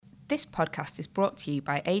This podcast is brought to you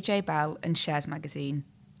by AJ Bell and Shares Magazine.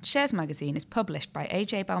 Shares Magazine is published by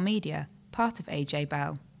AJ Bell Media, part of AJ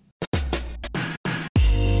Bell.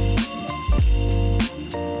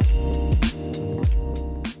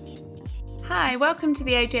 Hi, welcome to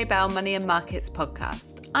the AJ Bell Money and Markets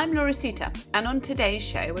podcast. I'm Laura Suter, and on today's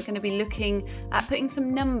show, we're going to be looking at putting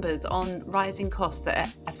some numbers on rising costs that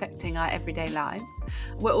are affecting our everyday lives.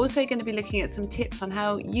 We're also going to be looking at some tips on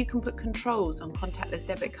how you can put controls on contactless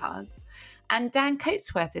debit cards. And Dan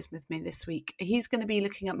Coatsworth is with me this week. He's going to be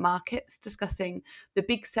looking at markets, discussing the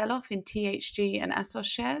big sell-off in THG and ASOS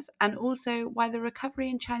shares, and also why the recovery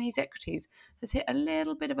in Chinese equities has hit a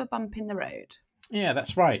little bit of a bump in the road. Yeah,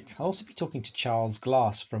 that's right. I'll also be talking to Charles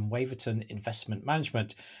Glass from Waverton Investment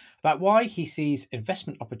Management about why he sees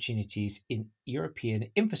investment opportunities in European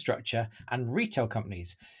infrastructure and retail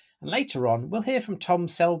companies. And later on, we'll hear from Tom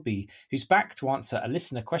Selby, who's back to answer a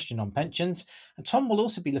listener question on pensions. And Tom will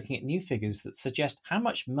also be looking at new figures that suggest how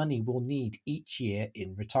much money we'll need each year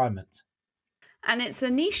in retirement. And it's a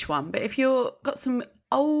niche one, but if you've got some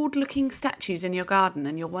old looking statues in your garden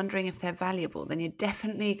and you're wondering if they're valuable, then you're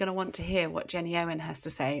definitely going to want to hear what Jenny Owen has to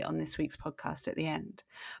say on this week's podcast at the end.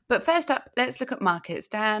 But first up, let's look at markets.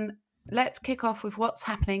 Dan, let's kick off with what's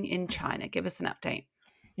happening in China. Give us an update.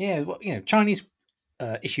 Yeah, well, Chinese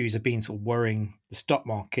issues have been sort of worrying the stock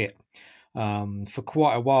market for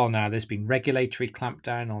quite a while now. There's been regulatory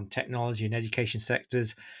clampdown on technology and education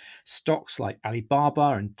sectors. Stocks like Alibaba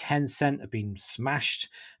and Tencent have been smashed.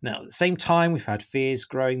 Now, at the same time, we've had fears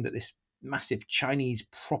growing that this massive Chinese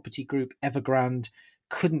property group, Evergrande,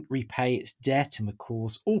 couldn't repay its debt and would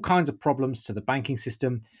cause all kinds of problems to the banking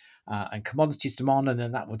system and commodities demand, and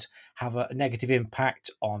then that would have a negative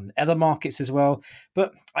impact on other markets as well.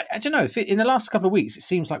 But I don't know, in the last couple of weeks, it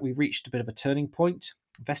seems like we've reached a bit of a turning point.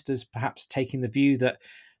 Investors perhaps taking the view that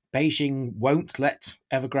Beijing won't let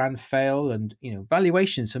Evergrande fail, and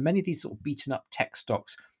valuations for many of these sort of beaten up tech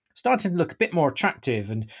stocks starting to look a bit more attractive,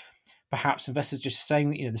 and perhaps investors just saying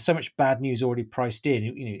that there's so much bad news already priced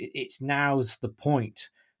in. It's now's the point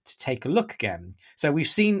to take a look again. So we've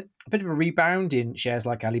seen a bit of a rebound in shares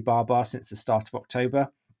like Alibaba since the start of October.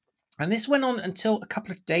 And this went on until a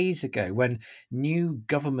couple of days ago when new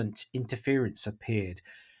government interference appeared.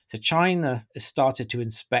 So China has started to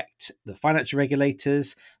inspect the financial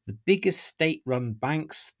regulators, the biggest state-run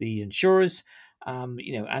banks, the insurers,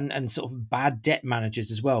 and sort of bad debt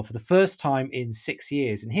managers as well for the first time in 6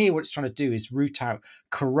 years. And here what it's trying to do is root out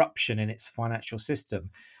corruption in its financial system.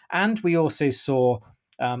 And we also saw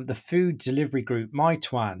the food delivery group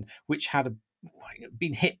Meituan, which had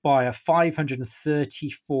been hit by a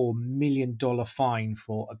 $534 million fine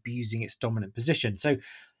for abusing its dominant position. So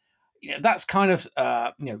that's kind of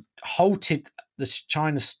halted the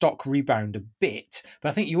China stock rebound a bit, but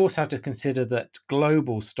I think you also have to consider that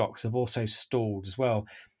global stocks have also stalled as well.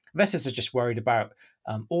 Investors are just worried about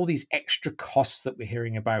all these extra costs that we're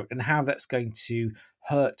hearing about and how that's going to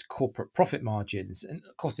hurt corporate profit margins. And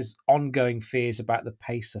of course, there's ongoing fears about the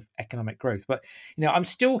pace of economic growth. But I'm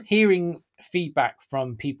still hearing feedback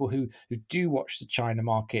from people who do watch the China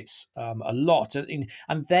markets a lot,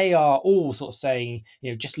 and they are all sort of saying,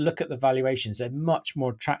 just look at the valuations; they're much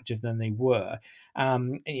more attractive than they were,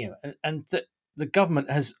 and that the government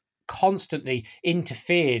has constantly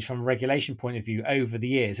interfered from a regulation point of view over the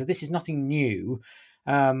years. So this is nothing new.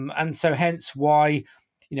 And so hence why,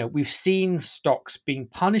 we've seen stocks being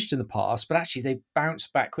punished in the past, but actually they bounce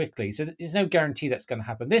back quickly. So there's no guarantee that's going to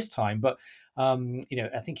happen this time. But,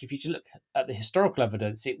 I think if you look at the historical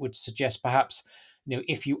evidence, it would suggest perhaps,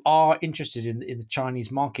 if you are interested in the Chinese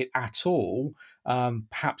market at all,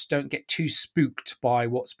 perhaps don't get too spooked by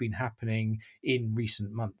what's been happening in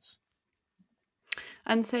recent months.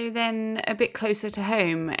 And so then a bit closer to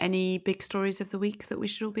home, any big stories of the week that we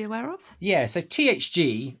should all be aware of? Yeah, so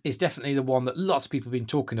THG is definitely the one that lots of people have been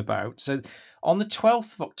talking about. So on the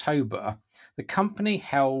 12th of October, the company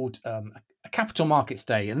held a capital markets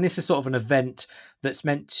day. And this is sort of an event that's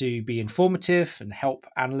meant to be informative and help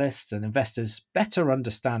analysts and investors better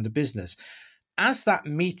understand the business. As that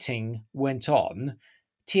meeting went on,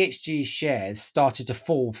 THG's shares started to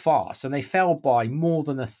fall fast, and they fell by more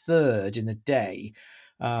than a third in a day,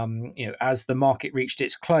 as the market reached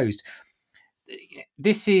its close.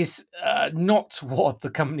 This is not what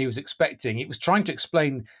the company was expecting. It was trying to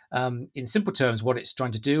explain in simple terms what it's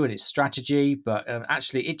trying to do and its strategy, but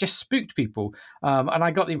actually it just spooked people. And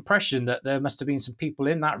I got the impression that there must have been some people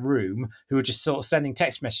in that room who were just sort of sending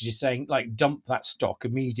text messages saying, like, dump that stock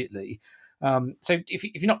immediately. So if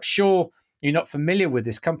you're not sure, you're not familiar with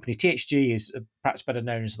this company, THG is perhaps better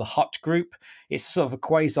known as the Hut Group. It's sort of a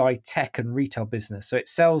quasi-tech and retail business. So it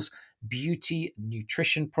sells beauty and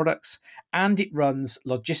nutrition products, and it runs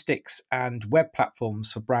logistics and web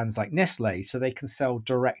platforms for brands like Nestle so they can sell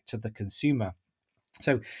direct to the consumer.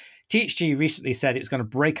 So THG recently said it was going to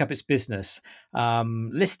break up its business,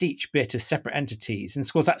 list each bit as separate entities. And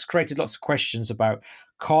of course, that's created lots of questions about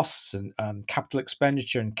costs and capital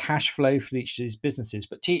expenditure and cash flow for each of these businesses.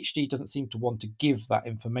 But THG doesn't seem to want to give that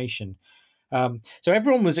information. So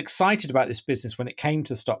everyone was excited about this business when it came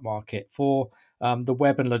to the stock market for the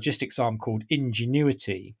web and logistics arm called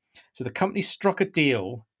Ingenuity. So the company struck a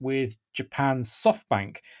deal with Japan's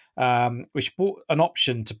SoftBank, which bought an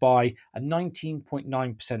option to buy a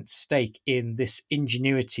 19.9% stake in this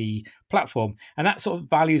Ingenuity platform. And that sort of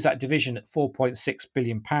values that division at £4.6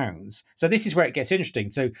 billion. So this is where it gets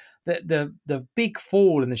interesting. So the big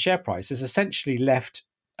fall in the share price has essentially left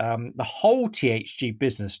the whole THG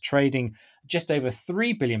business trading just over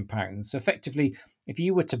 £3 billion. So effectively, if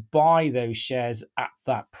you were to buy those shares at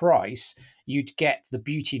that price, you'd get the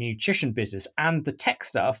beauty and nutrition business and the tech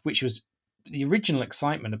stuff, which was the original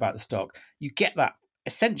excitement about the stock. You get that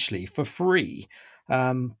essentially for free.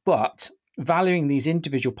 But valuing these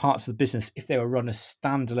individual parts of the business, if they were run as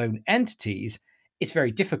standalone entities, it's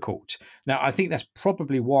very difficult. Now, I think that's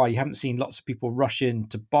probably why you haven't seen lots of people rush in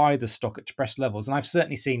to buy the stock at depressed levels. And I've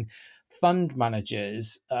certainly seen fund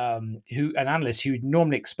managers and analysts who would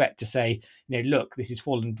normally expect to say, look, this has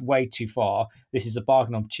fallen way too far. This is a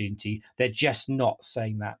bargain opportunity. They're just not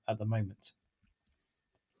saying that at the moment.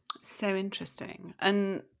 So interesting.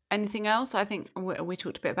 And anything else? I think we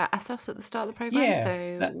talked a bit about ASOS at the start of the programme. Yeah,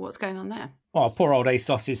 so what's going on there? Well, poor old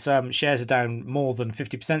ASOS's shares are down more than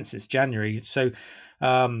 50% since January. So,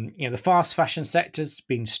 the fast fashion sector's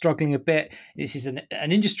been struggling a bit. This is an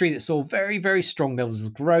industry that saw very, very strong levels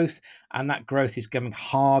of growth, and that growth is getting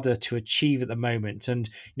harder to achieve at the moment. And,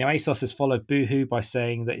 ASOS has followed Boohoo by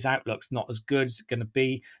saying that its outlook's not as good as it's going to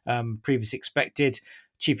be previously expected.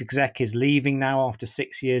 Chief exec is leaving now after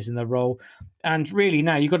 6 years in the role. And really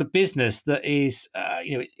now you've got a business that is,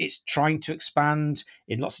 it's trying to expand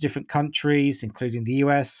in lots of different countries, including the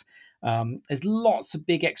US. There's lots of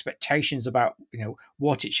big expectations about,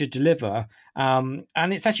 what it should deliver. And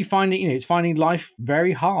it's actually finding life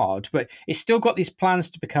very hard, but it's still got these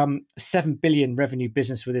plans to become a 7 billion revenue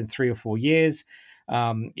business within 3 or 4 years.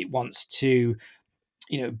 It wants to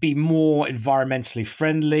be more environmentally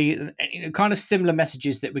friendly, kind of similar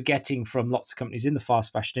messages that we're getting from lots of companies in the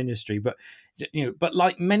fast fashion industry. But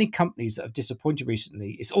like many companies that have disappointed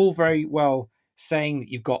recently, it's all very well saying that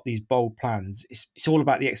you've got these bold plans. It's all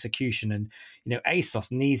about the execution, and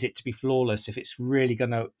ASOS needs it to be flawless if it's really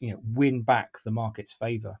going to win back the market's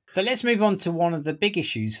favour. So let's move on to one of the big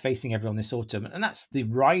issues facing everyone this autumn, and that's the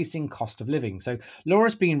rising cost of living. So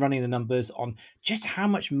Laura's been running the numbers on just how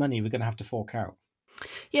much money we're going to have to fork out.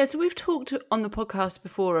 Yeah, so we've talked on the podcast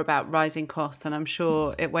before about rising costs, and I'm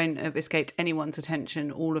sure it won't have escaped anyone's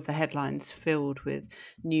attention, all of the headlines filled with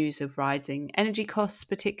news of rising energy costs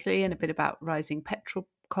particularly, and a bit about rising petrol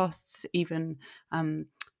costs, even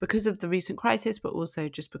because of the recent crisis, but also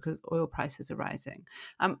just because oil prices are rising.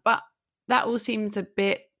 But that all seems a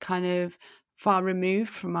bit kind of far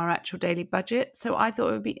removed from our actual daily budget. So I thought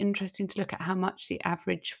it would be interesting to look at how much the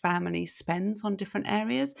average family spends on different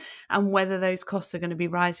areas and whether those costs are going to be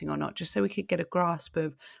rising or not, just so we could get a grasp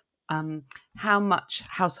of how much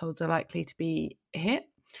households are likely to be hit.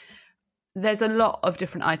 There's a lot of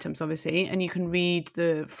different items, obviously, and you can read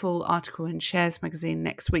the full article in Shares magazine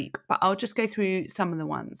next week, but I'll just go through some of the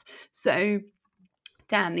ones. So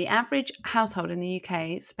Dan, the average household in the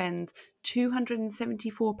UK spends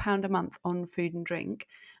 £274 a month on food and drink,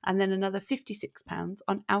 and then another £56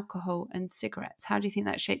 on alcohol and cigarettes. How do you think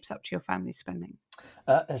that shapes up to your family's spending?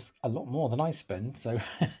 There's a lot more than I spend. So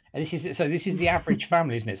this is the average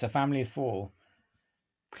family, isn't it? It's a family of 4.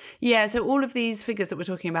 Yeah, so all of these figures that we're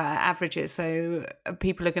talking about are averages, so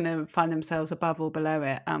people are going to find themselves above or below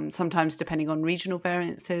it, sometimes depending on regional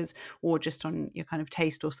variances or just on your kind of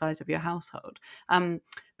taste or size of your household.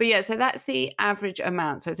 But yeah, so that's the average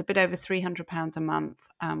amount. So it's a bit over £300 a month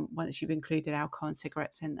once you've included alcohol and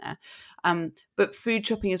cigarettes in there. But food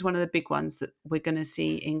shopping is one of the big ones that we're going to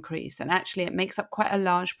see increase. And actually, it makes up quite a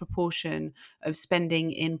large proportion of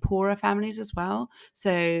spending in poorer families as well.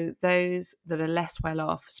 So those that are less well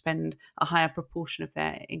off spend a higher proportion of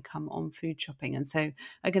their income on food shopping, and so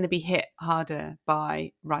are going to be hit harder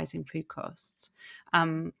by rising food costs.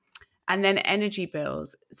 And then energy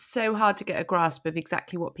bills, so hard to get a grasp of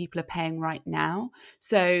exactly what people are paying right now.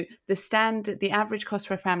 So the average cost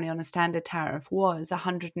for a family on a standard tariff was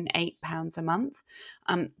 £108 a month,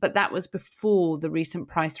 but that was before the recent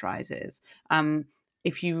price rises.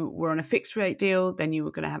 If you were on a fixed rate deal, then you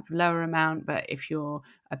were going to have a lower amount. But if you're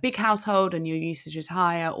a big household and your usage is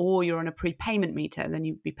higher, or you're on a prepayment meter, then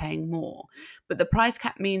you'd be paying more. But the price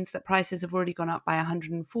cap means that prices have already gone up by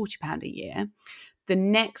 £140 a year. The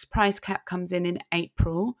next price cap comes in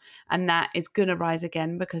April, and that is going to rise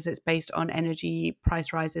again because it's based on energy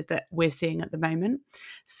price rises that we're seeing at the moment.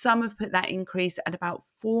 Some have put that increase at about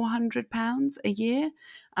 £400 a year.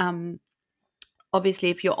 Obviously,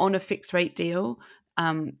 if you're on a fixed rate deal,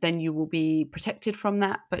 then you will be protected from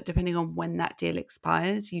that. But depending on when that deal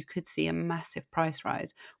expires, you could see a massive price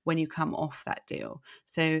rise when you come off that deal.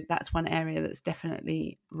 So that's one area that's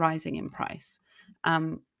definitely rising in price.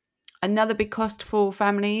 Another big cost for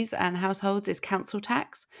families and households is council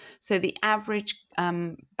tax. So the average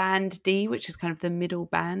band D, which is kind of the middle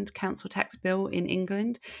band council tax bill in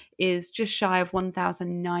England, is just shy of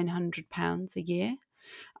 £1,900 a year.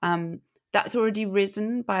 That's already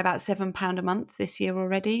risen by about £7 a month this year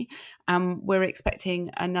already. We're expecting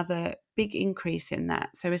another big increase in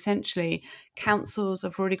that. So essentially, councils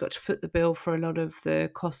have already got to foot the bill for a lot of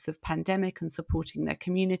the costs of pandemic and supporting their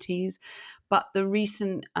communities. But the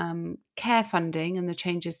recent care funding and the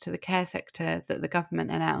changes to the care sector that the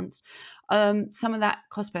government announced, some of that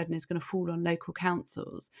cost burden is going to fall on local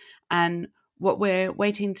councils. And what we're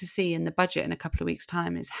waiting to see in the budget in a couple of weeks'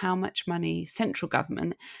 time is how much money central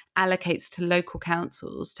government allocates to local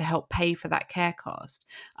councils to help pay for that care cost.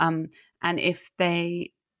 And if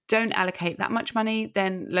they don't allocate that much money,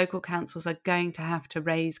 then local councils are going to have to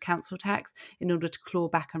raise council tax in order to claw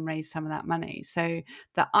back and raise some of that money. So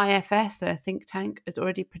the IFS, a think tank, has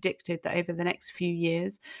already predicted that over the next few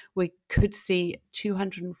years, we could see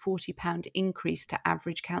 £240 increase to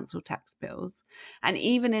average council tax bills. And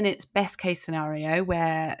even in its best case scenario,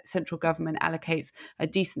 where central government allocates a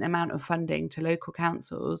decent amount of funding to local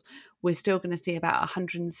councils, we're still going to see about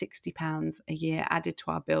 £160 a year added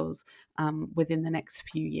to our bills within the next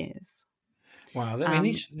few years. Wow, I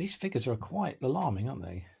mean, these figures are quite alarming, aren't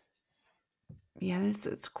they? Yeah,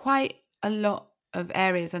 it's quite a lot of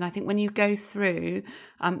areas. And I think when you go through,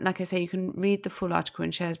 like I say, you can read the full article in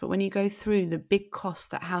Shares, but when you go through the big costs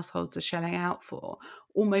that households are shelling out for,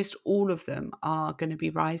 almost all of them are going to be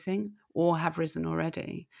rising or have risen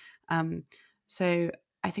already. So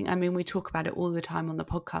I mean, we talk about it all the time on the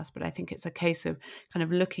podcast, but I think it's a case of kind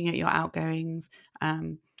of looking at your outgoings,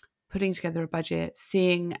 putting together a budget,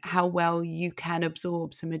 seeing how well you can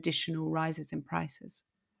absorb some additional rises in prices.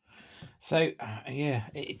 So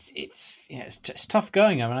it's tough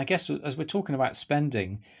going. I mean, I guess as we're talking about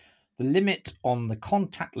spending, the limit on the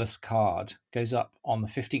contactless card goes up on the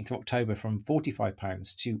 15th of October from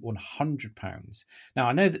 £45 to £100. Now,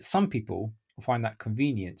 I know that some people will find that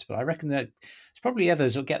convenient, but I reckon that there's probably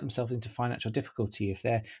others who'll get themselves into financial difficulty if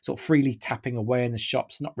they're sort of freely tapping away in the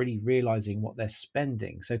shops, not really realising what they're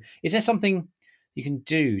spending. So is there something you can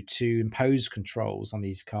do to impose controls on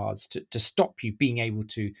these cards to stop you being able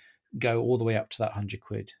to go all the way up to that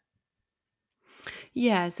 £100?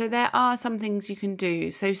 Yeah, so there are some things you can do.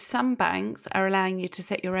 So some banks are allowing you to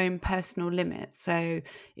set your own personal limit. So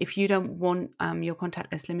if you don't want your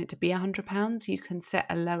contactless limit to be £100, you can set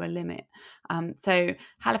a lower limit. So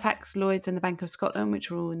Halifax, Lloyds and the Bank of Scotland, which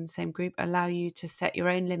are all in the same group, allow you to set your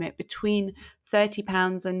own limit between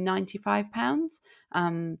 £30 and £95.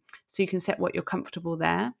 So you can set what you're comfortable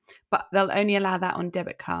there, but they'll only allow that on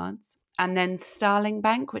debit cards. And then Starling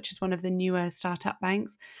Bank, which is one of the newer startup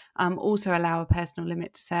banks, also allow a personal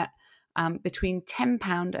limit to set between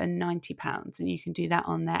 £10 and £90, and you can do that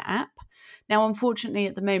on their app. Now, unfortunately,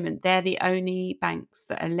 at the moment, they're the only banks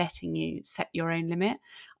that are letting you set your own limit.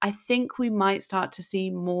 I think we might start to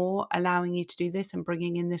see more allowing you to do this and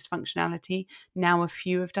bringing in this functionality. Now a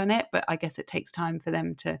few have done it, but I guess it takes time for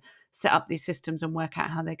them to set up these systems and work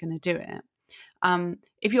out how they're going to do it.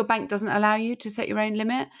 If your bank doesn't allow you to set your own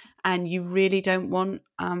limit and you really don't want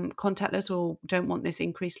contactless or don't want this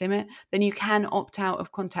increased limit, then you can opt out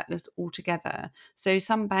of contactless altogether. So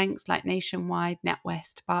some banks like Nationwide,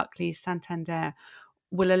 NatWest, Barclays, Santander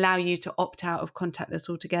will allow you to opt out of contactless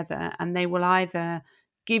altogether, and they will either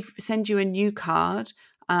send you a new card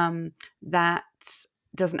that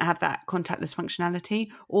doesn't have that contactless functionality,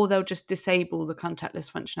 or they'll just disable the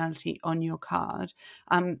contactless functionality on your card.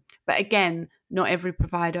 But again, not every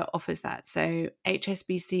provider offers that. So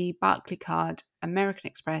HSBC, Barclaycard, American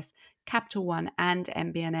Express, Capital One and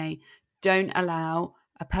MBNA don't allow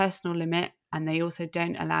a personal limit, and they also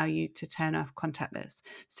don't allow you to turn off contactless.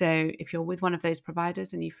 So if you're with one of those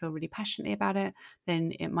providers and you feel really passionately about it,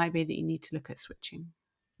 then it might be that you need to look at switching.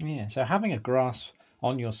 Yeah, so having a grasp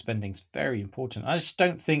on your spending is very important. I just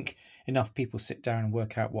don't think enough people sit down and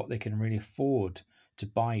work out what they can really afford to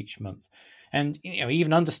buy each month. And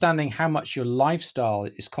even understanding how much your lifestyle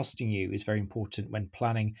is costing you is very important when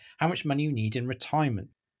planning how much money you need in retirement.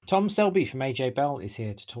 Tom Selby from AJ Bell is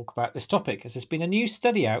here to talk about this topic, as there's been a new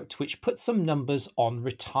study out which puts some numbers on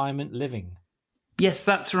retirement living. Yes,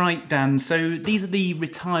 that's right, Dan. So these are the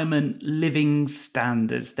retirement living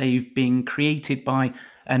standards. They've been created by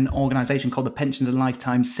an organisation called the Pensions and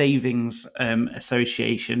Lifetime Savings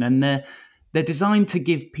Association, and they're designed to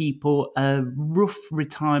give people a rough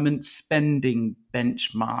retirement spending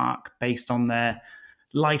benchmark based on their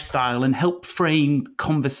lifestyle and help frame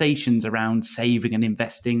conversations around saving and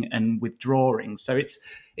investing and withdrawing. So it's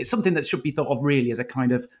something that should be thought of really as a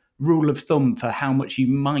kind of rule of thumb for how much you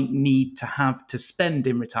might need to have to spend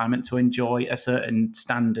in retirement to enjoy a certain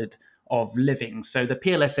standard of living. So the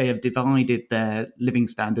PLSA have divided their living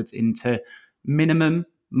standards into minimum,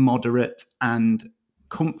 moderate, and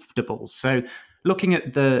comfortable. So looking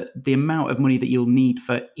at the amount of money that you'll need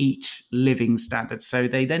for each living standard. So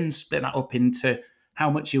they then split that up into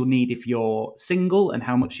how much you'll need if you're single and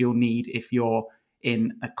how much you'll need if you're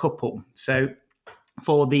in a couple. So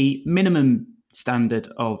for the minimum standard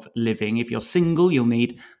of living, if you're single, you'll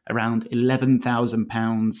need around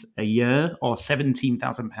 £11,000 a year, or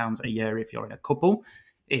 £17,000 a year if you're in a couple.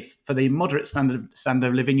 If for the moderate standard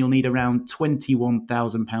of living, you'll need around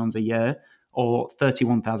 £21,000 a year, or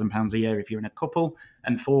 £31,000 a year if you're in a couple.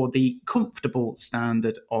 And for the comfortable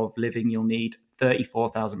standard of living, you'll need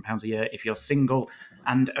 £34,000 a year if you're single,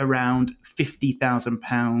 and around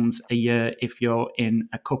 £50,000 a year if you're in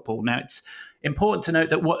a couple. Now, it's important to note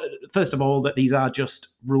that first of all, that these are just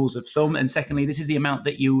rules of thumb, and secondly, this is the amount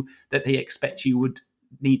that they expect you would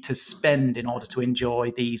need to spend in order to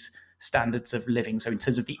enjoy these standards of living. So in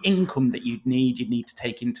terms of the income that you'd need to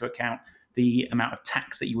take into account the amount of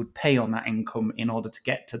tax that you would pay on that income in order to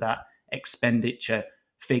get to that expenditure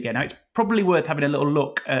figure. Now, it's probably worth having a little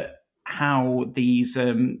look at how these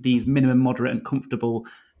minimum, moderate, and comfortable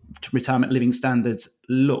retirement living standards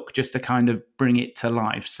look, just to kind of bring it to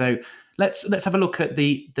life. So let's have a look at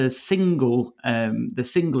the single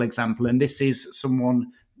example, and this is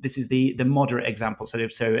the moderate example. So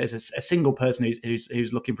as a single person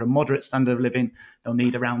who's looking for a moderate standard of living, they'll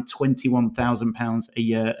need around £21,000 a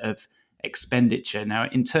year of expenditure. Now,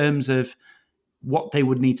 in terms of what they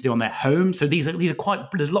would need to do on their home, so these are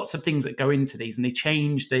quite. There's lots of things that go into these, and they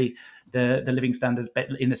change the living standards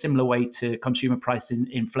in a similar way to consumer price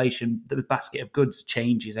inflation. The basket of goods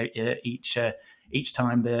changes each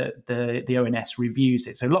time the ONS reviews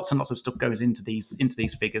it. So lots and lots of stuff goes into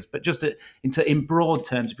these figures. But just in broad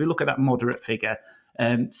terms, if you look at that moderate figure,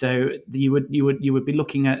 so you would be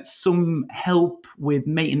looking at some help with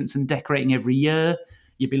maintenance and decorating every year.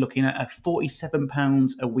 You'd be looking at a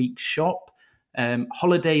 £47 a week shop.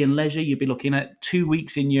 Holiday and leisure, you'd be looking at 2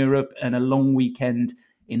 weeks in Europe and a long weekend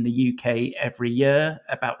in the UK every year.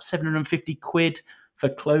 About £750 for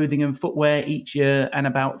clothing and footwear each year, and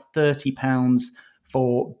about £30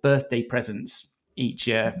 for birthday presents each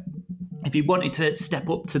year. If you wanted to step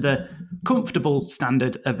up to the comfortable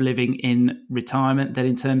standard of living in retirement, then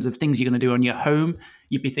in terms of things you're going to do on your home,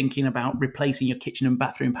 you'd be thinking about replacing your kitchen and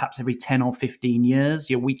bathroom perhaps every 10 or 15 years.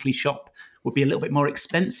 Your weekly shop would be a little bit more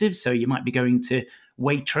expensive, so you might be going to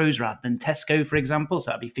Waitrose rather than Tesco, for example.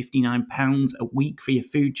 So that'd be £59 a week for your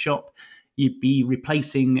food shop. You'd be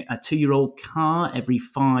replacing a 2-year-old car every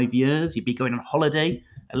 5 years. You'd be going on holiday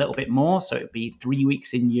a little bit more, so it'd be 3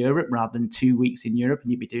 weeks in Europe rather than 2 weeks in Europe,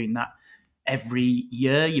 and you'd be doing that every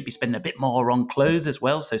year. You'd be spending a bit more on clothes as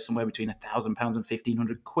well, so somewhere between £1,000 and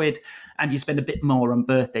 £1,500, and you spend a bit more on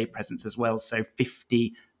birthday presents as well, so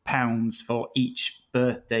 £50 for each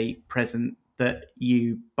birthday present that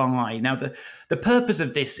you buy. Now, the purpose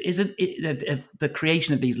of this isn't the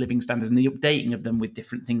creation of these living standards and the updating of them with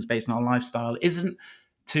different things based on our lifestyle isn't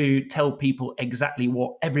to tell people exactly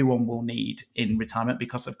what everyone will need in retirement,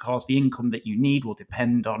 because of course the income that you need will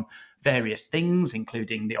depend on various things,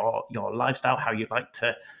 including your lifestyle, how you like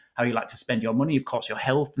to spend your money. Of course, your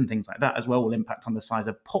health and things like that as well will impact on the size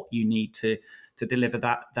of pot you need to deliver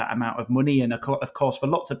that amount of money. And of course, for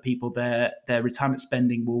lots of people, their retirement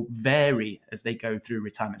spending will vary as they go through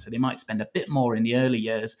retirement. So they might spend a bit more in the early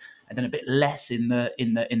years and then a bit less in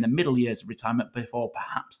the middle years of retirement before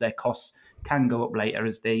perhaps their costs can go up later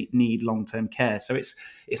as they need long-term care. So it's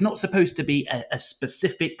not supposed to be a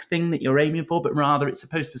specific thing that you're aiming for, but rather it's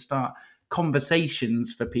supposed to start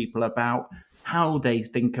conversations for people about how they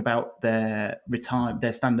think about their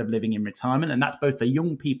standard of living in retirement. And that's both for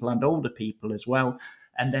young people and older people as well.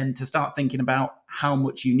 And then to start thinking about how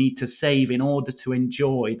much you need to save in order to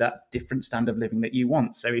enjoy that different standard of living that you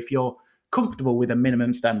want. So if you're comfortable with a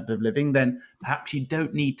minimum standard of living, then perhaps you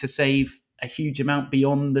don't need to save a huge amount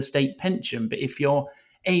beyond the state pension. But if you're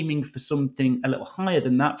aiming for something a little higher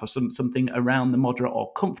than that, for something around the moderate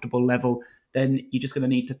or comfortable level, then you're just going to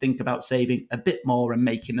need to think about saving a bit more and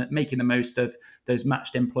making the most of those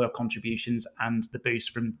matched employer contributions and the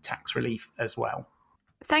boost from tax relief as well.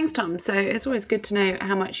 Thanks, Tom. So it's always good to know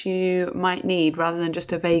how much you might need rather than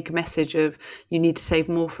just a vague message of you need to save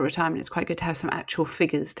more for retirement. It's quite good to have some actual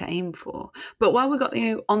figures to aim for. But while we've got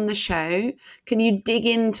you on the show, can you dig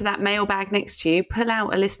into that mailbag next to you, pull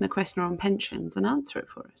out a listener question on pensions and answer it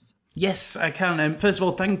for us? Yes, I can. First of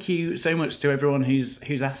all, thank you so much to everyone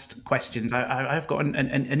who's asked questions. I've got an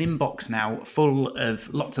inbox now full of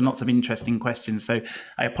lots and lots of interesting questions. So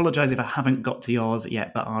I apologise if I haven't got to yours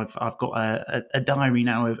yet, but I've got a diary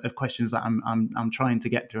now of questions that I'm trying to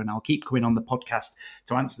get through, and I'll keep coming on the podcast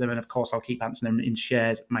to answer them. And of course, I'll keep answering them in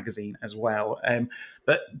Shares magazine as well.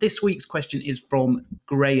 But this week's question is from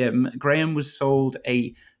Graham. Graham was sold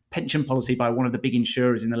a pension policy by one of the big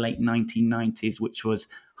insurers in the late 1990s, which was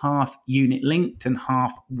half unit linked and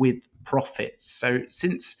half with profits. So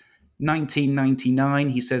since 1999,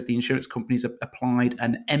 he says the insurance companies have applied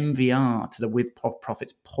an MVR to the with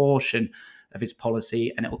profits portion of his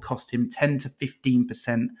policy, and it will cost him 10 to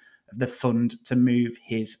 15% of the fund to move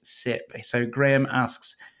his SIP. So Graham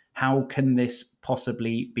asks, how can this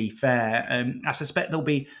possibly be fair? I suspect there'll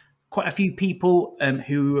be quite a few people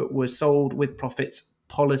who were sold with profits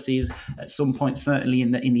policies at some point, certainly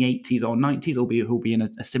in the 80s or 90s, who'll be in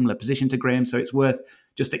a similar position to Graham. So it's worth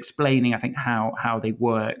just explaining, I think, how they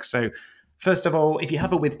work. So first of all, if you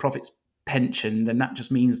have a with profits pension, then that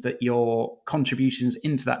just means that your contributions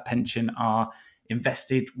into that pension are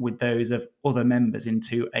invested with those of other members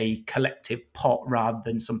into a collective pot, rather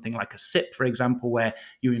than something like a SIP, for example, where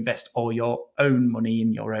you invest all your own money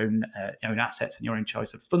in your own assets and your own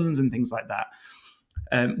choice of funds and things like that.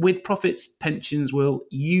 With profits, pensions will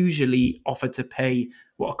usually offer to pay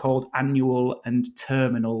what are called annual and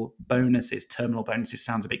terminal bonuses. Terminal bonuses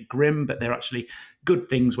sounds a bit grim, but they're actually good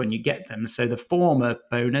things when you get them. So the former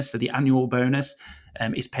bonus, so the annual bonus,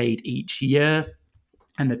 is paid each year,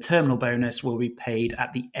 and the terminal bonus will be paid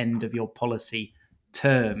at the end of your policy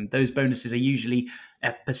term. Those bonuses are usually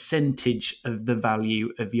a percentage of the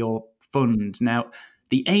value of your fund. Now,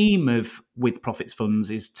 the aim of with profits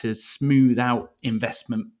funds is to smooth out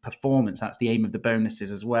investment performance. That's the aim of the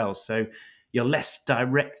bonuses as well. So you're less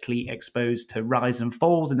directly exposed to rise and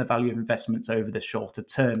falls in the value of investments over the shorter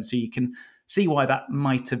term. So you can see why that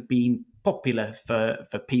might have been popular for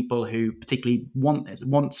people who particularly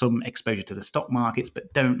want some exposure to the stock markets,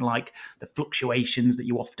 but don't like the fluctuations that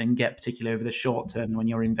you often get, particularly over the short term when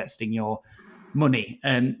you're investing your money.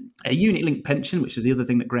 A unit-linked pension, which is the other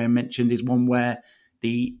thing that Graham mentioned, is one where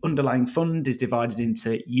the underlying fund is divided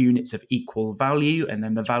into units of equal value, and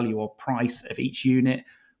then the value or price of each unit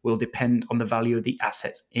will depend on the value of the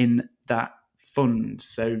assets in that fund.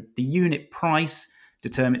 So the unit price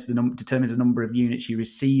determines the number of units you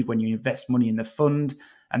receive when you invest money in the fund,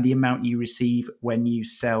 and the amount you receive when you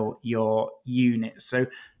sell your units. So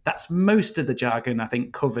that's most of the jargon, I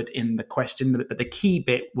think, covered in the question. But the key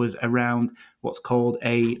bit was around what's called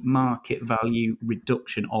a market value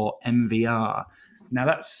reduction, or MVR. Now,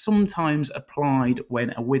 that's sometimes applied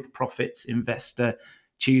when a with profits investor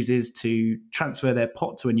chooses to transfer their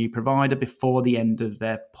pot to a new provider before the end of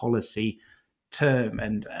their policy term.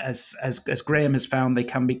 And as Graham has found, they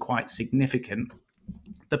can be quite significant.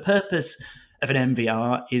 The purpose of an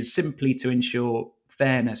MVR is simply to ensure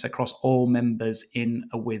fairness across all members in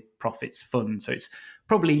a with profits fund. So it's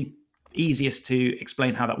probably easiest to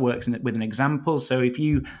explain how that works with an example. So if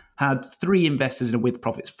you had 3 investors in a with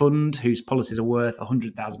profits fund whose policies are worth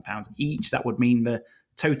 £100,000 each, that would mean the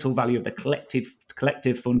total value of the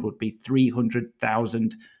collective fund would be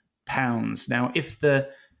 £300,000. Now, if the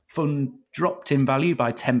fund dropped in value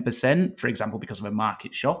by 10%, for example, because of a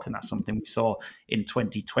market shock, and that's something we saw in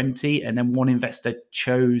 2020, and then one investor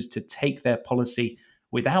chose to take their policy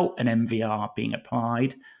without an MVR being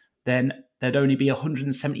applied, then there'd only be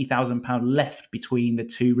 £170,000 left between the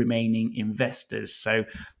 2 remaining investors. So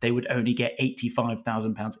they would only get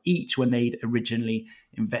 £85,000 each when they'd originally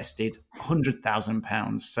invested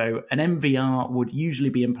 £100,000. So an MVR would usually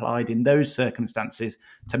be applied in those circumstances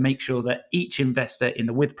to make sure that each investor in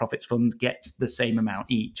the with profits fund gets the same amount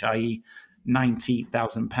each, i.e.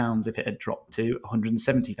 £90,000 if it had dropped to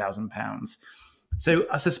 £170,000. So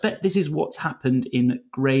I suspect this is what's happened in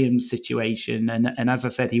Graham's situation. And as I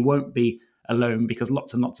said, he won't be alone, because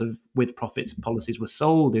lots and lots of with profits policies were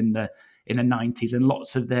sold in the 90s, and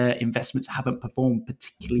lots of their investments haven't performed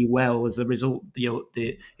particularly well. As a result,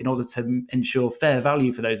 in order to ensure fair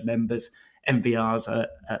value for those members, MVRs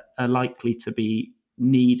are likely to be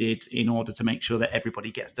needed in order to make sure that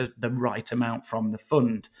everybody gets the right amount from the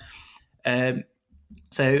fund.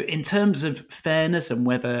 So in terms of fairness and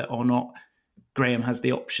whether or not Graham has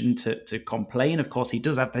the option to complain, of course he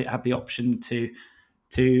does have the option to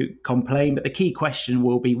complain, but the key question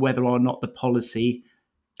will be whether or not the policy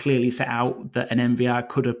clearly set out that an MVR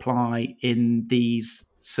could apply in these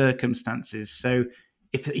circumstances. So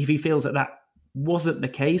if he feels that wasn't the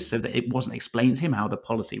case, so that it wasn't explained to him how the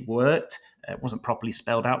policy worked, it wasn't properly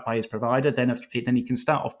spelled out by his provider, then he can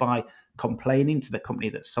start off by complaining to the company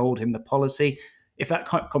that sold him the policy. If that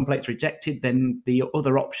complaint's rejected, then the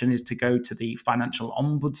other option is to go to the Financial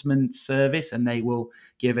Ombudsman Service, and they will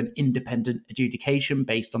give an independent adjudication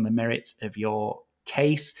based on the merits of your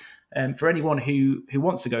case. For anyone who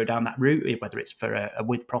wants to go down that route, whether it's for a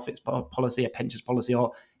with profits policy, a pensions policy,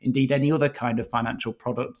 or indeed any other kind of financial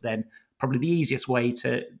product, then probably the easiest way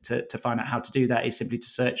to find out how to do that is simply to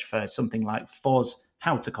search for something like FOS,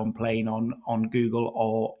 how to complain on Google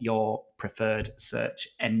or your preferred search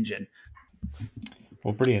engine.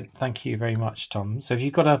 Well, brilliant. Thank you very much, Tom. So if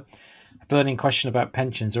you've got a burning question about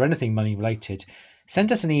pensions or anything money related,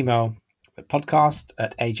 send us an email at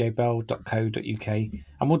podcast@ajbell.co.uk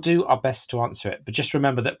and we'll do our best to answer it. But just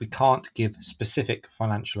remember that we can't give specific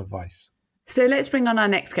financial advice. So let's bring on our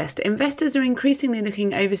next guest. Investors are increasingly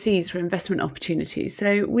looking overseas for investment opportunities.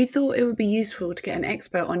 So we thought it would be useful to get an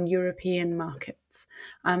expert on European markets.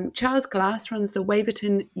 Charles Glass runs the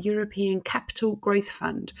Waverton European Capital Growth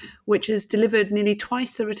Fund, which has delivered nearly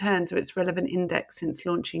twice the returns of its relevant index since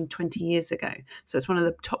launching 20 years ago. So it's one of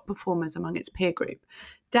the top performers among its peer group.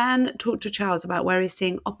 Dan talked to Charles about where he's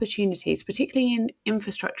seeing opportunities, particularly in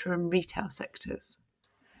infrastructure and retail sectors.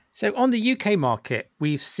 So on the UK market,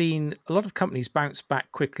 we've seen a lot of companies bounce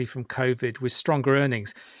back quickly from COVID with stronger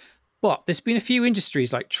earnings. But there's been a few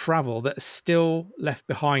industries like travel that are still left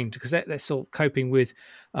behind because they're sort of coping with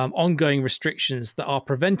ongoing restrictions that are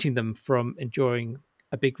preventing them from enjoying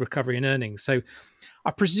a big recovery in earnings. So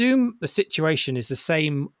I presume the situation is the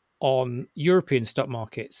same on European stock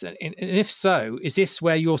markets. And if so, is this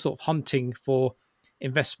where you're sort of hunting for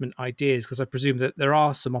investment ideas? Because I presume that there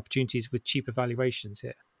are some opportunities with cheaper valuations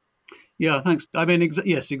here. Yeah, thanks. I mean,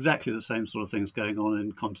 yes, exactly the same sort of things going on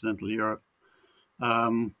in continental Europe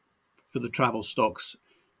for the travel stocks.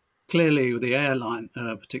 Clearly, with the airline,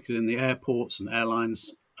 particularly in the airports and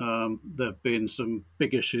airlines, there have been some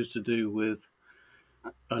big issues to do with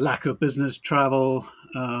a lack of business travel,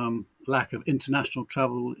 lack of international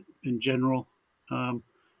travel in general.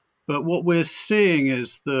 But what we're seeing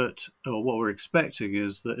is that, or what we're expecting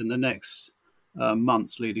is that in the next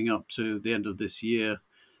months leading up to the end of this year,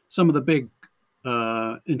 some of the big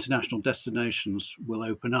international destinations will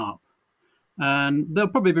open up, and they'll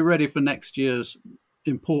probably be ready for next year's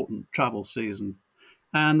important travel season.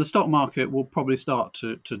 And the stock market will probably start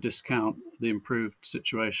to discount the improved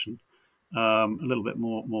situation a little bit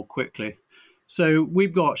more quickly. So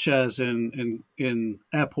we've got shares in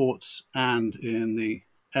airports and in the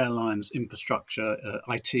airlines, infrastructure,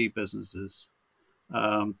 IT businesses.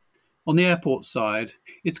 On the airport side,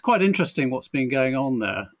 it's quite interesting what's been going on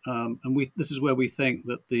there, and this is where we think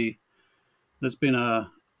that there's been a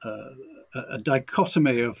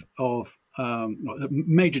dichotomy of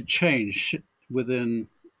major change within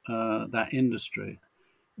that industry.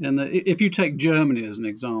 And if you take Germany as an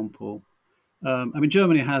example,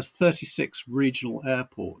 Germany has 36 regional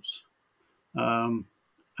airports, and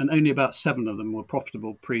only about 7 of them were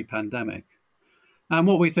profitable pre-pandemic. And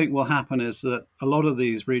what we think will happen is that a lot of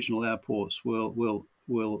these regional airports will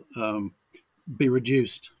be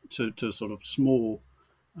reduced to sort of small,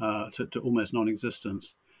 to almost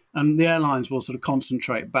non-existence. And the airlines will sort of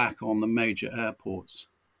concentrate back on the major airports.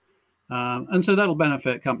 And so that'll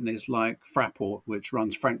benefit companies like Fraport, which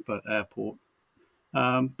runs Frankfurt Airport.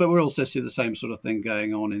 But we'll also see the same sort of thing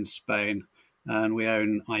going on in Spain. And we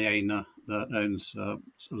own Aena, that owns a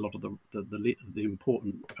lot of the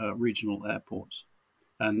important regional airports.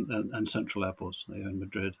 And central airports. They own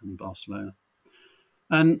Madrid and Barcelona.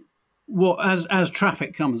 And as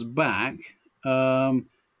traffic comes back,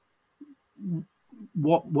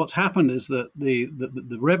 what's happened is that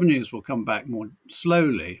the revenues will come back more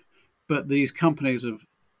slowly, but these companies have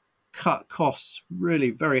cut costs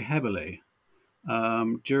really very heavily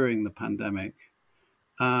during the pandemic,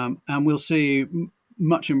 and we'll see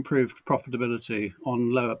much improved profitability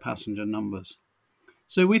on lower passenger numbers.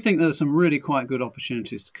 So we think there's some really quite good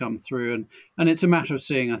opportunities to come through, and it's a matter of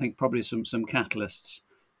seeing, I think, probably some catalysts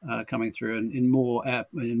coming through, and in more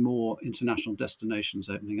international destinations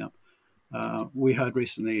opening up. We heard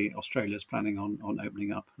recently Australia's planning on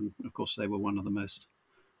opening up, and of course they were one of the most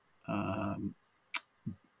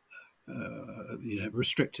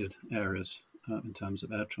restricted areas in terms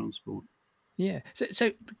of air transport. Yeah.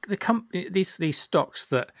 So these stocks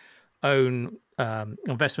that own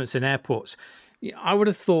investments in airports, I would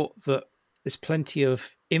have thought that there's plenty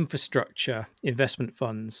of infrastructure investment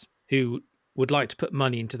funds who would like to put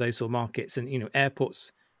money into those sort of markets, and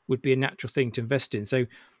airports would be a natural thing to invest in. So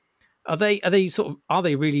are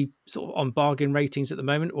they really sort of on bargain ratings at the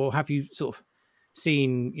moment, or have you sort of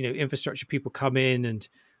seen infrastructure people come in and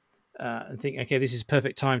think, okay, this is a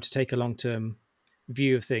perfect time to take a long term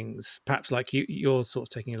view of things, perhaps like you're sort of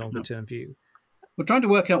taking a longer term view? We're trying to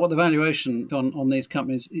work out what the valuation on these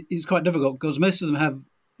companies is quite difficult, because most of them have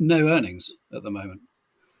no earnings at the moment.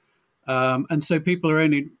 And so people are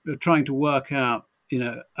only trying to work out,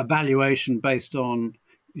 a valuation based on,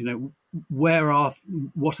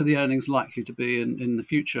 what are the earnings likely to be in the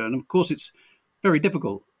future. And of course, it's very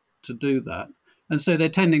difficult to do that. And so they're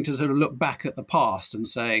tending to sort of look back at the past and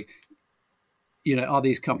say, are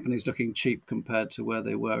these companies looking cheap compared to where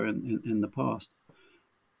they were in the past?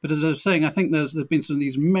 But as I was saying, I think there's been some of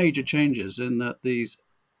these major changes in that these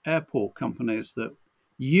airport companies that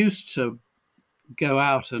used to go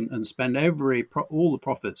out and spend all the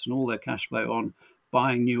profits and all their cash flow on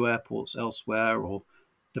buying new airports elsewhere, or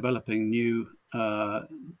developing new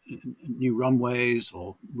runways,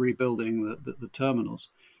 or rebuilding the terminals.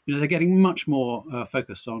 They're getting much more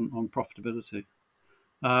focused on profitability.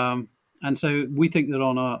 And so we think that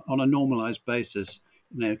on a normalized basis,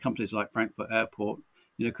 companies like Frankfurt Airport,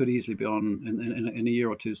 could easily be on in a year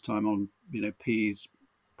or two's time on P's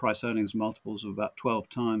price earnings multiples of about 12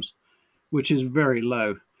 times, which is very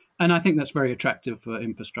low. And I think that's very attractive for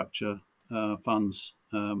infrastructure funds.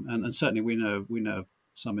 And certainly we know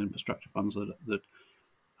some infrastructure funds that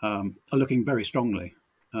are looking very strongly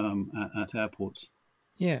at airports.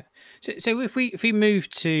 Yeah. So if we move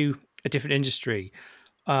to a different industry,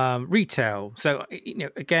 retail. So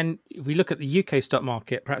again, if we look at the UK stock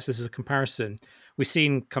market, perhaps this is a comparison. We've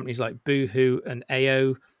seen companies like Boohoo and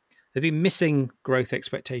AO. They've been missing growth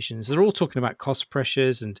expectations. They're all talking about cost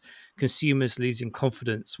pressures and consumers losing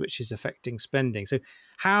confidence, which is affecting spending. So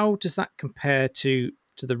how does that compare to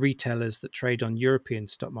the retailers that trade on European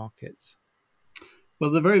stock markets?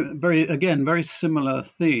 Well, they're very similar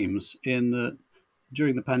themes in that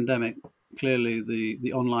during the pandemic, clearly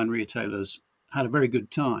the online retailers had a very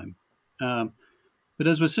good time. But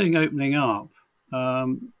as we're seeing opening up,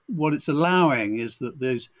 what it's allowing is that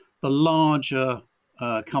the larger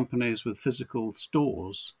companies with physical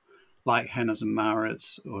stores, like Hennes and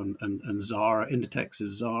Mauritz and Zara,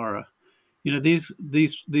 Inditex's Zara, these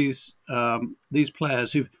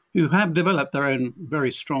players who have developed their own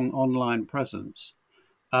very strong online presence,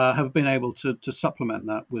 have been able to supplement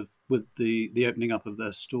that with the opening up of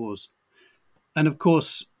their stores. And of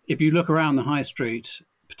course, if you look around the high street,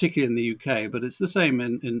 particularly in the UK, but it's the same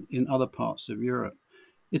in other parts of Europe,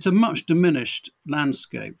 it's a much diminished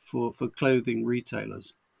landscape for clothing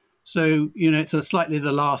retailers. So, it's a slightly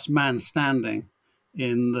the last man standing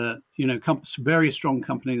in that, very strong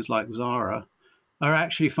companies like Zara are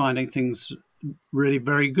actually finding things really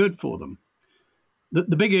very good for them.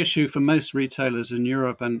 The big issue for most retailers in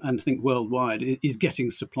Europe and I think worldwide is getting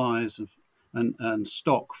supplies and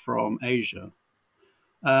stock from Asia.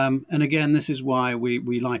 And again, this is why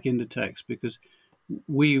we like Inditex, because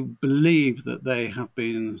we believe that they have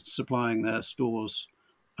been supplying their stores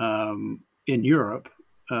in Europe.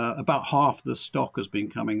 About half the stock has been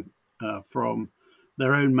coming from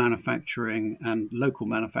their own manufacturing and local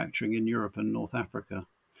manufacturing in Europe and North Africa.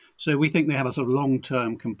 So we think they have a sort of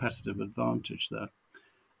long-term competitive advantage there.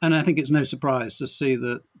 And I think it's no surprise to see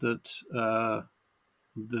that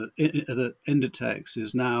Inditex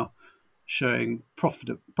is now showing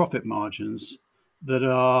profit margins that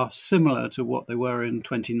are similar to what they were in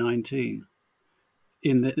 2019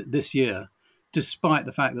 this year, despite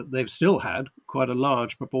the fact that they've still had quite a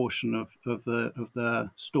large proportion of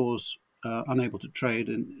their stores unable to trade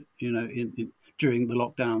during the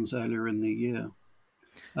lockdowns earlier in the year.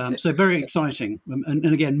 So very exciting, and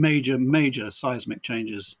again, major seismic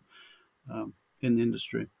changes in the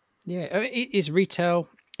industry. Yeah, is retail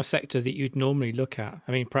a sector that you'd normally look at?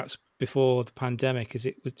 I mean, perhaps before the pandemic,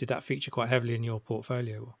 did that feature quite heavily in your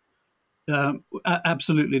portfolio?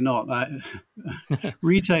 Absolutely not.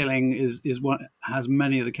 Retailing is what has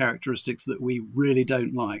many of the characteristics that we really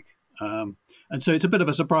don't like, and so it's a bit of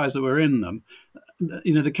a surprise that we're in them.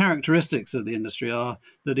 The characteristics of the industry are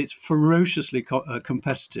that it's ferociously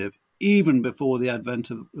competitive, even before the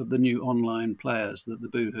advent of the new online players, the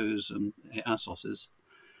Boohoos and Assoses.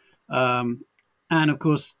 And of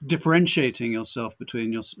course, differentiating yourself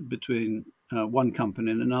between one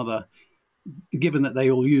company and another given that they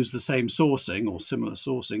all use the same sourcing or similar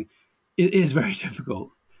sourcing, it is very difficult.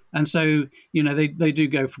 And so, they do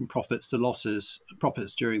go from profits to losses,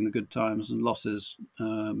 profits during the good times and losses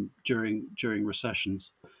during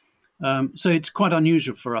recessions. So it's quite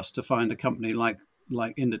unusual for us to find a company like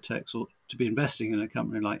Inditex, or to be investing in a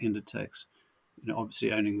company like Inditex,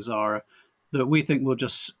 obviously owning Zara, that we think will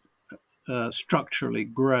just structurally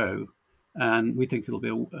grow, and we think it'll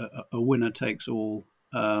be a winner takes all,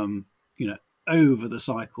 over the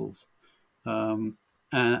cycles.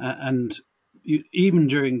 And even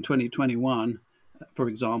during 2021, for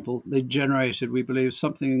example, they generated, we believe,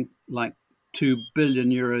 something like 2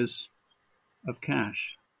 billion euros of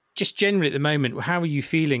cash. Just generally at the moment, how are you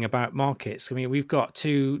feeling about markets? I mean, we've got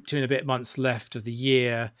two and a bit months left of the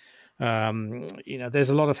year. There's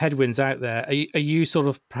a lot of headwinds out there. Are you sort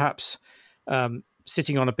of perhaps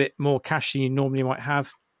sitting on a bit more cash than you normally might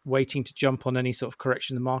have, waiting to jump on any sort of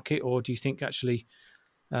correction in the market? Or do you think actually,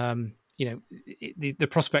 the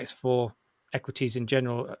prospects for equities in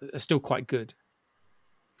general are still quite good?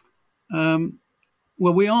 Well,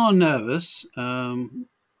 we are nervous.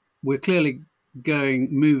 We're clearly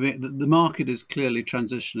moving. The market is clearly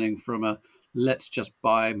transitioning from a let's just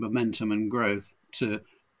buy momentum and growth to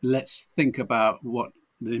let's think about what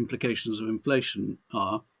the implications of inflation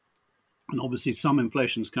are. And obviously some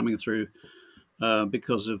inflation is coming through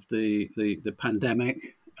because of the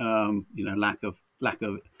pandemic, lack of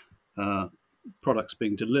products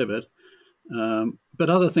being delivered. But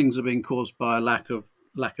other things are being caused by a lack of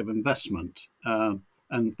investment. And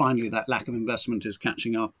finally, that lack of investment is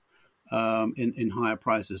catching up in higher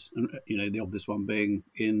prices. And, the obvious one being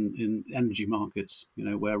in energy markets,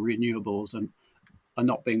 where renewables are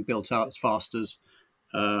not being built out as fast as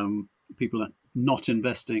people are not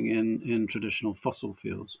investing in traditional fossil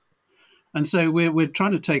fuels. And so we're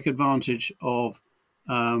trying to take advantage of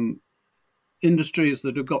industries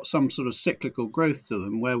that have got some sort of cyclical growth to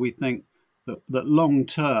them, where we think that long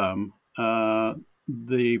term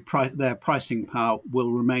their pricing power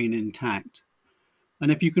will remain intact.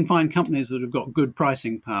 And if you can find companies that have got good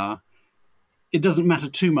pricing power, it doesn't matter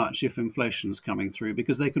too much if inflation is coming through,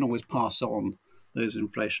 because they can always pass on those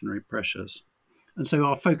inflationary pressures. And so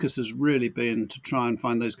our focus has really been to try and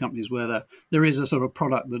find those companies where there is a sort of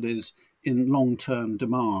product that is in long-term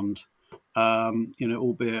demand,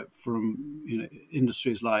 albeit from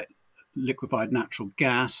industries like liquefied natural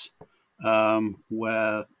gas,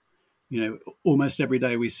 where almost every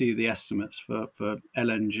day we see the estimates for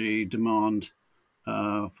LNG demand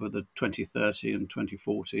for the 2030 and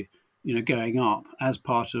 2040, going up as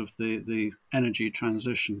part of the energy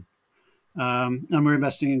transition. And we're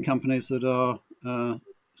investing in companies that are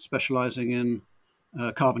specializing in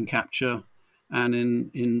carbon capture and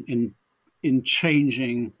in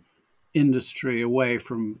changing industry away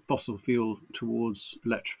from fossil fuel towards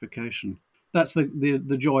electrification. That's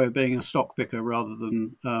the joy of being a stock picker rather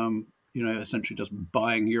than essentially just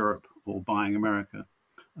buying Europe or buying America.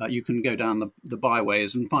 You can go down the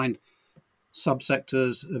byways and find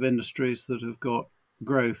subsectors of industries that have got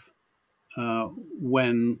growth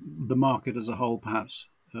when the market as a whole perhaps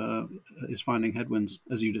is finding headwinds,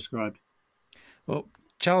 as you described. Well,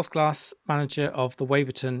 Charles Glass, manager of the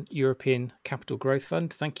Waverton European Capital Growth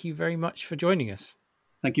Fund, thank you very much for joining us.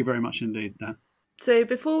 Thank you very much indeed, Dan. So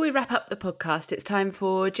before we wrap up the podcast, it's time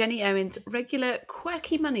for Jenny Owen's regular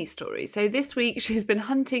quirky money story. So this week she's been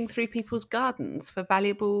hunting through people's gardens for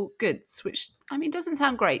valuable goods, which, doesn't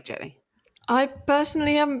sound great, Jenny. I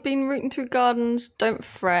personally haven't been rooting through gardens, don't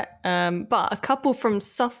fret. But a couple from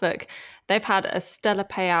Suffolk, they've had a stellar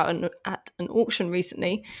payout at an auction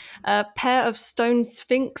recently. A pair of stone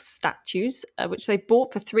Sphinx statues, which they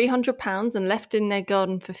bought for £300 and left in their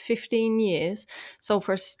garden for 15 years, sold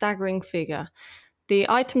for a staggering figure. The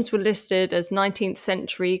items were listed as 19th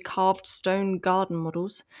century carved stone garden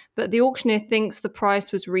models, but the auctioneer thinks the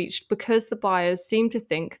price was reached because the buyers seem to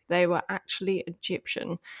think they were actually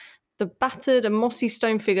Egyptian. The battered and mossy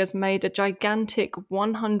stone figures made a gigantic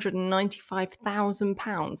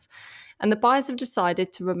 £195,000, and the buyers have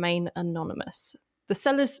decided to remain anonymous. The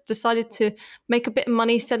sellers decided to make a bit of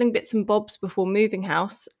money selling bits and bobs before moving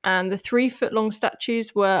house, and the 3-foot-long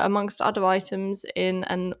statues were amongst other items in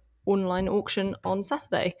an online auction on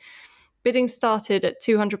Saturday. Bidding started at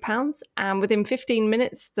 £200, and within 15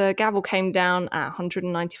 minutes, the gavel came down at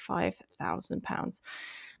 £195,000.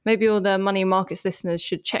 Maybe all the Money Markets listeners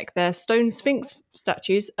should check their stone Sphinx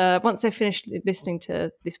statues once they've finished listening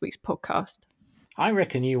to this week's podcast. I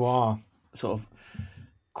reckon you are sort of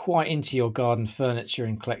quite into your garden furniture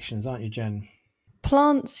and collections, aren't you, Jen?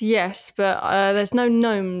 Plants, yes, but there's no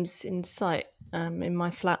gnomes in sight. in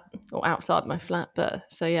my flat or outside my flat. But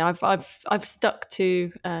so yeah, I've stuck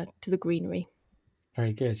to the greenery.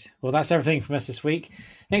 Very good. Well, that's everything from us this week.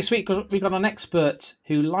 Next week, we've got an expert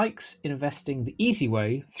who likes investing the easy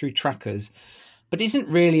way through trackers, but isn't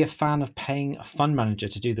really a fan of paying a fund manager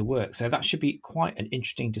to do the work. So that should be quite an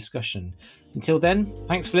interesting discussion. Until then,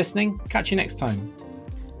 thanks for listening. Catch you next time.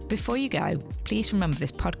 Before you go, please remember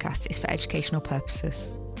this podcast is for educational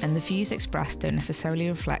purposes, and the views expressed don't necessarily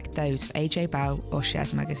reflect those of AJ Bell or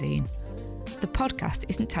Shares Magazine. The podcast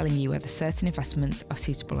isn't telling you whether certain investments are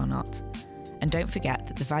suitable or not. And don't forget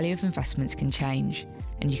that the value of investments can change,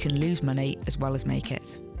 and you can lose money as well as make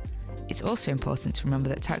it. It's also important to remember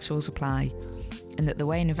that tax rules apply, and that the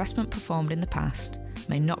way an investment performed in the past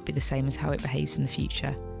may not be the same as how it behaves in the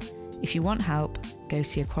future. If you want help, go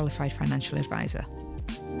see a qualified financial advisor.